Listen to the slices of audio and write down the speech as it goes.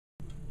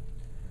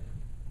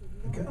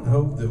kind of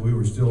hoped that we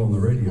were still on the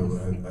radio,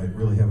 but I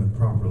really haven't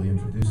properly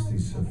introduced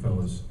these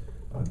fellas.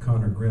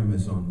 Connor Grimm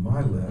is on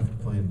my left,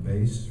 playing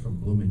bass from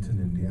Bloomington,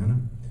 Indiana.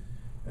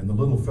 And the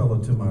little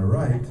fella to my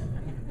right,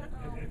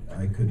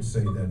 I could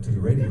say that to the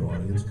radio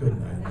audience,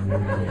 couldn't I? And it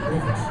wouldn't make a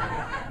difference.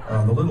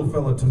 The little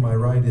fella to my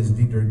right is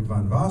Dietrich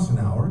van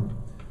Wassenaar,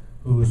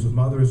 whose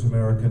mother is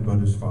American, but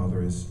his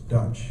father is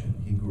Dutch,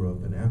 and he grew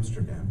up in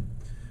Amsterdam.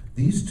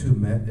 These two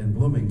met in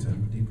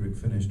Bloomington. Dietrich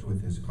finished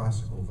with his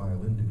classical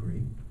violin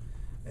degree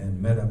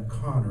and met up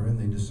Connor, and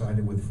they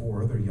decided with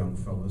four other young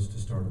fellas to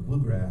start a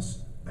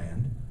bluegrass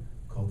band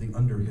called the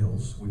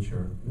Underhills, which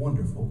are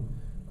wonderful.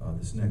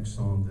 This next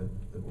song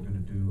that we're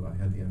going to do, I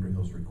had the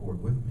Underhills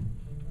record with me.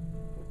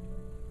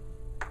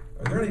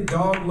 Are there any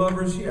dog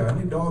lovers? Yeah,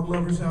 any dog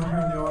lovers out here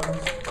in the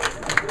audience?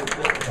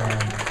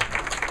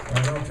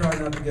 I'll try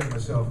not to get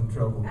myself in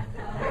trouble.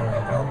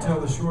 I'll tell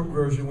the short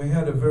version. We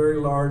had a very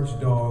large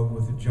dog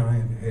with a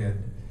giant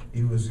head.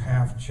 He was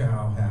half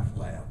chow, half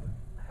lab.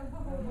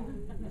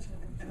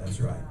 That's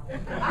right.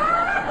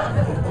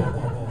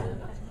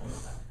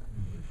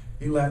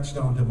 He latched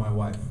onto my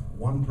wife.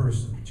 One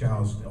person.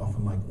 Chow's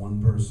often like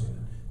one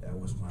person. That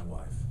was my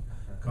wife.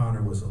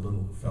 Connor was a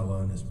little fella,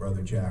 and his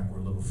brother Jack were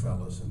little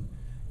fellas,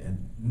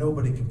 and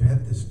nobody could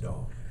pet this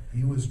dog.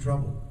 He was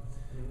trouble.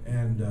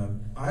 And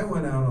I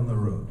went out on the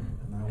road,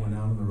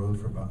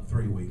 for about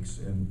 3 weeks,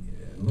 and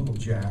little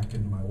Jack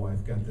and my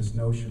wife got this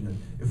notion that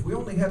if we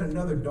only had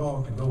another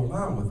dog to go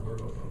around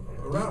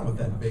with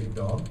that big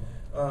dog,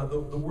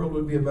 the world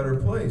would be a better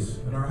place,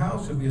 and our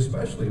house would be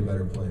especially a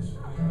better place.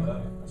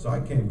 So I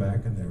came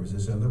back, and there was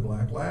this other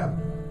black lab.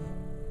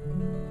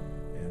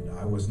 And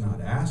I was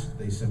not asked.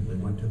 They simply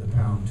went to the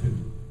pound to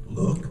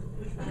look.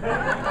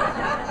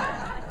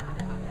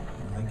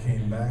 I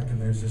came back,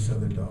 and there's this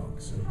other dog.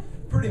 So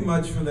pretty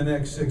much for the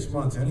next 6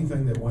 months,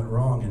 anything that went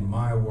wrong in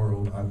my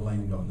world, I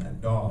blamed on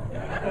that dog.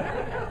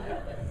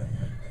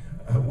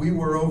 We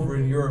were over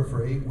in Europe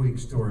for 8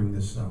 weeks touring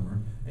this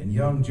summer, and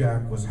young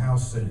Jack was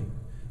house sitting.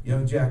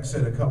 Young Jack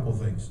said a couple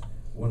things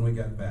when we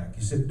got back.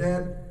 He said,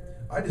 "Dad,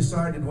 I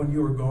decided when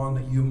you were gone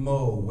that you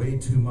mow way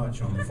too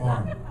much on the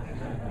farm."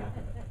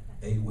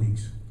 8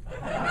 weeks.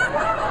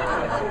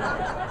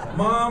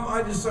 "Mom,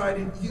 I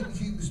decided you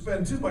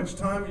spend too much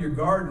time in your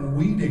garden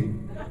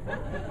weeding."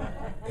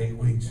 8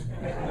 weeks.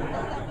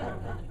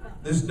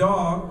 This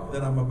dog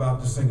that I'm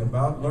about to sing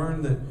about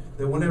learned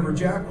that whenever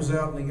Jack was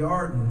out in the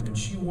yard and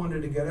she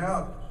wanted to get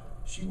out,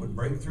 she would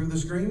break through the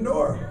screen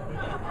door.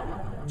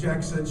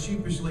 Jack said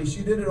sheepishly,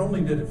 "She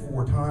only did it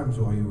 4 times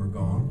while you were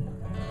gone."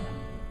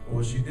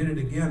 Well, she did it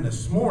again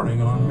this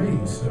morning on me,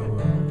 so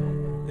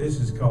this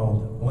is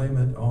called Blame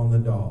It on the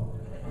Dog.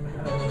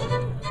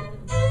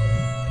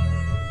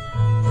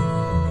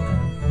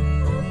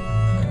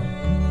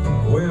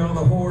 Well,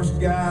 the horse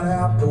got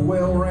out, the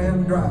well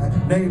ran dry,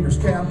 neighbor's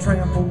cow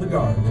trampled the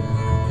garden.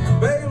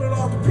 Bailing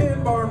off the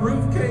pin barn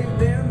roof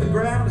caved in, the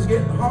ground is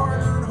getting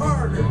harder and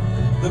harder.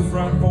 The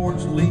front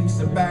porch leaks,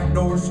 the back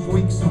door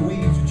squeaks, the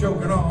weeds are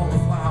choking all the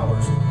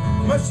flowers.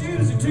 My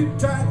shoes are too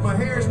tight, my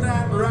hair's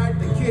not right,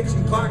 the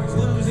kitchen clock is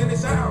losing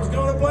its hours.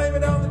 Gonna blame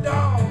it on the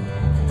dog.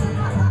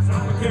 It's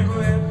all because of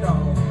that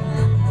dog.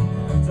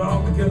 It's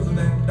all because of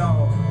that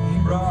dog he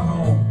brought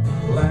home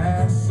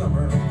last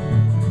summer.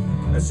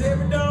 I said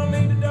we don't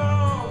need a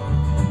dog,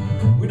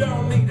 we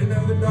don't need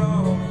another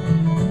dog,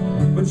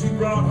 but you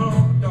brought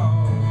home a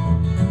dog.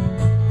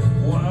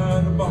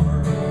 What a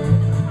bummer.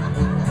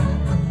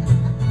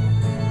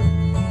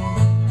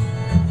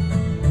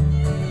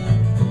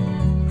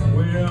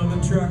 Well,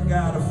 the truck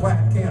got a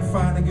flat, can't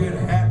find a good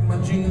hat, my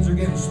jeans are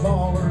getting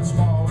smaller and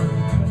smaller.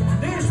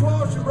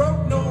 Dishwasher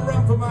broke, no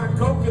room for my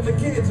Coke, and the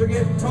kids are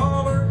getting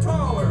taller and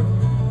taller.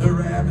 The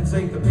rabbits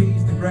ate the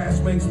peas, the grass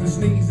makes me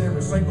sneeze,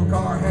 every single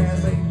car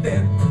has a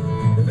dent.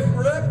 If it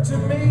were up to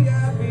me,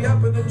 I'd be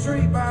up in the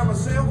tree by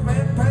myself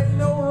and pay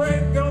no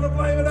rent. Gonna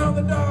blame it on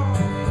the dog.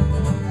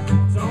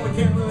 It's all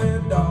because of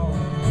that dog.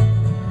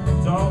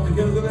 It's all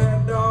because of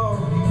that dog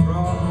he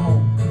brought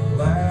home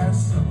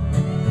last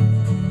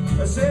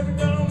summer. I said we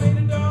don't need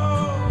a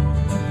dog,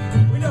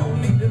 we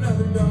don't need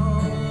another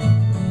dog,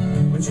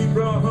 but you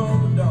brought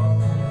home a dog.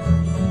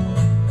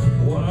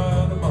 What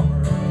a bummer.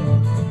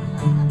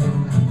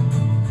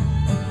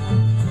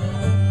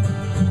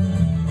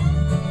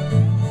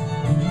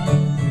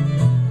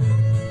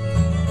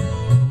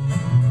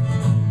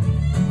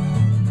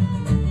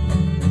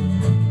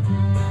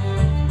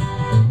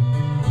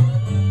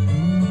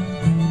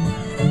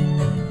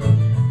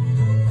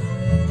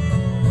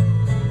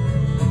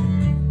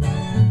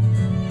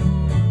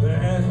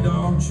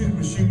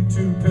 Shoot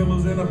 2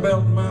 pillows in a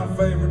belt and my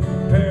favorite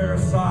pair of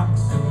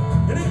socks.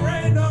 And it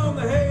rained on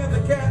the hay and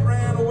the cat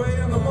ran away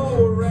and the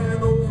mower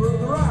ran over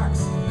the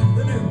rocks.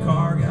 The new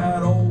car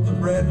got old, the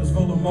bread was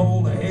full of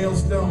mold, a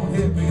hailstone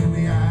hit me in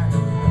the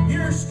eye.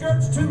 Your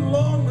skirt's too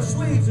long, the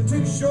sleeves are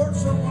too short,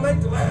 someone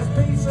ate the last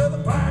piece of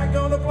the pie.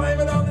 Gonna blame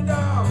it on the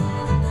dog.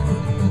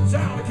 It's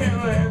all because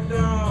of that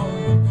dog.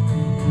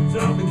 It's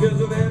all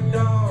because of that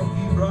dog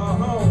he brought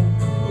home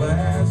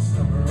last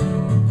summer.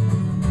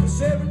 I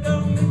said we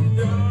don't need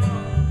a dog.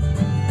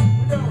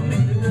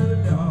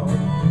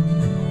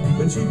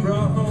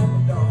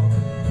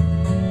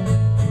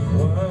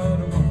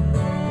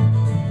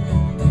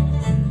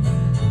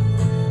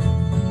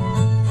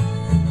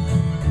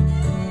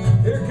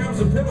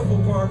 the pitiful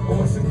part,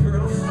 boys and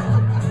girls.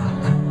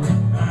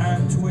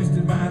 I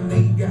twisted my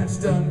knee, got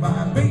stung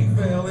by a bee,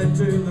 fell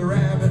into the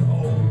rabbit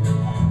hole.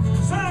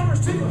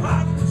 Summer's too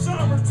hot,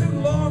 summer's too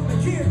long, the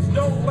kids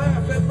don't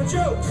laugh at my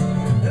jokes.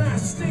 And I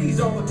sneeze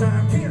all the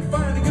time, can't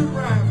find a good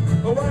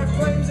rhyme. My wife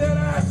claims that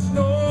I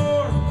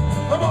snore.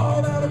 I'm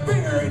all out of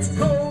beer, it's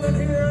cold in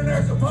here, and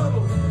there's a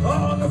puddle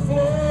on the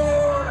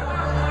floor.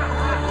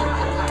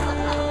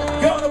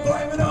 Gonna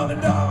blame it on the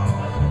dog.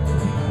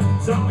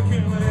 It's all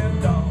because of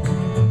that dog.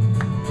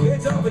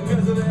 It's all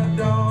because of that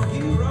dog.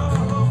 You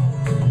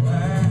wrong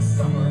last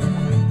summer.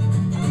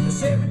 I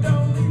said we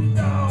don't need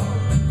a dog.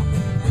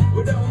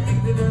 We don't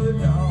need another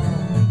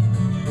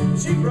dog.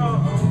 She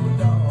wrong.